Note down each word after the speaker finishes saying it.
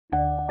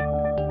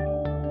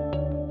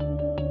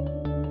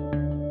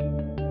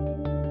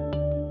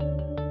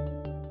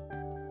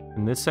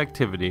this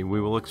activity, we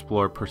will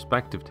explore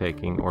perspective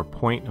taking or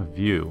point of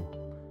view.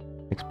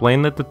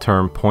 Explain that the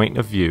term point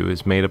of view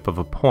is made up of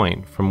a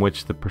point from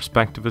which the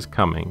perspective is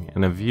coming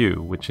and a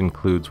view which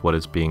includes what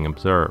is being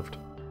observed.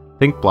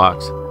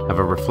 ThinkBlocks have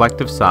a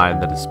reflective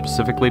side that is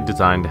specifically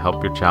designed to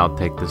help your child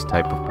take this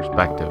type of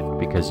perspective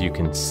because you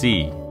can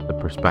see the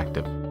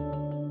perspective.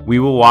 We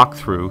will walk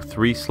through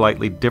 3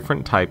 slightly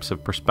different types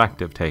of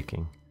perspective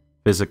taking: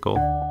 physical,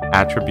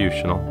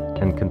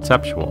 attributional, and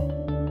conceptual.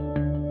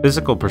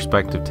 Physical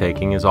perspective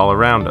taking is all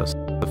around us.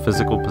 The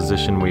physical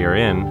position we are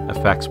in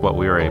affects what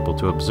we are able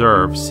to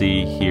observe,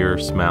 see, hear,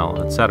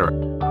 smell, etc.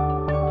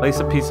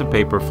 Place a piece of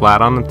paper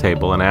flat on the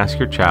table and ask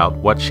your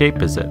child, what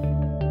shape is it?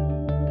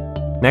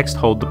 Next,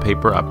 hold the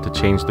paper up to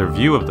change their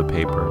view of the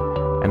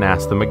paper and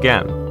ask them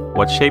again,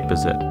 what shape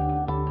is it?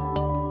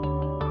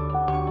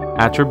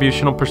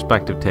 Attributional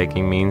perspective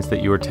taking means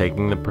that you are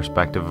taking the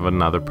perspective of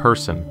another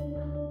person.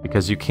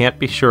 Because you can't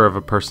be sure of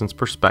a person's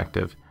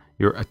perspective,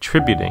 you're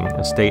attributing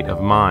a state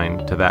of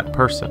mind to that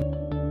person.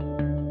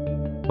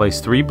 Place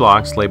 3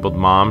 blocks labeled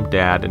Mom,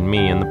 Dad, and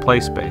Me in the play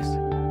space.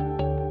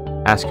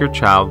 Ask your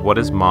child, what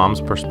is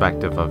Mom's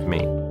perspective of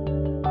me?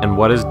 And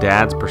what is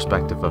Dad's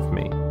perspective of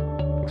me?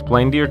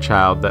 Explain to your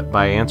child that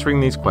by answering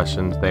these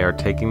questions, they are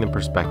taking the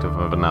perspective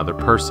of another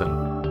person.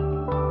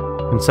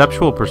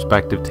 Conceptual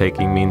perspective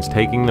taking means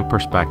taking the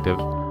perspective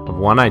of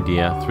one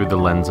idea through the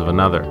lens of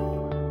another.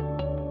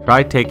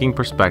 Try taking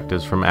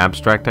perspectives from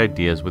abstract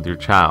ideas with your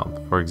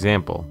child. For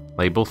example,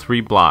 label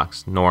 3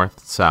 blocks, North,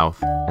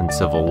 South, and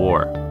Civil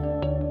War.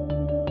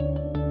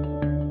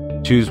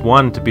 Choose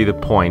one to be the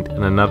point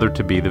and another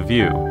to be the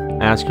view.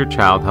 Ask your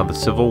child how the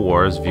Civil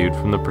War is viewed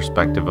from the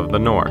perspective of the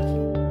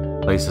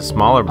North. Place a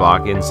smaller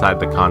block inside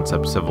the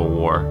concept Civil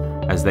War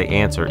as they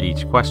answer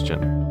each question.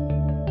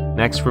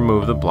 Next,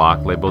 remove the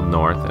block labeled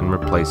North and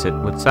replace it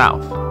with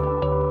South.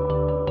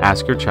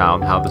 Ask your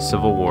child how the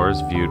Civil War is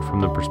viewed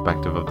from the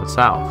perspective of the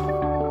South.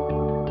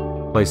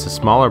 Place a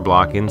smaller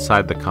block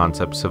inside the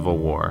concept Civil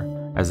War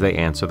as they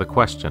answer the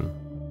question.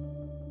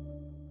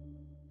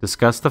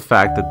 Discuss the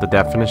fact that the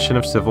definition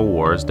of Civil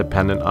War is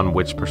dependent on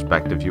which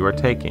perspective you are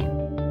taking.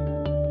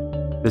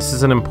 This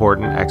is an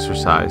important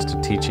exercise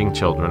to teaching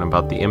children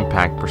about the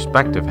impact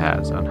perspective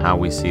has on how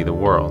we see the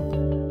world.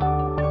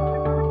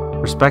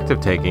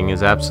 Perspective taking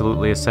is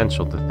absolutely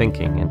essential to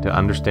thinking and to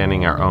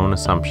understanding our own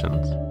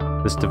assumptions.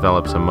 This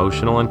develops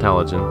emotional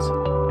intelligence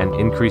and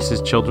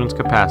increases children's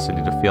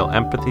capacity to feel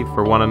empathy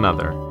for one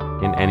another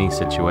in any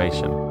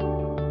situation.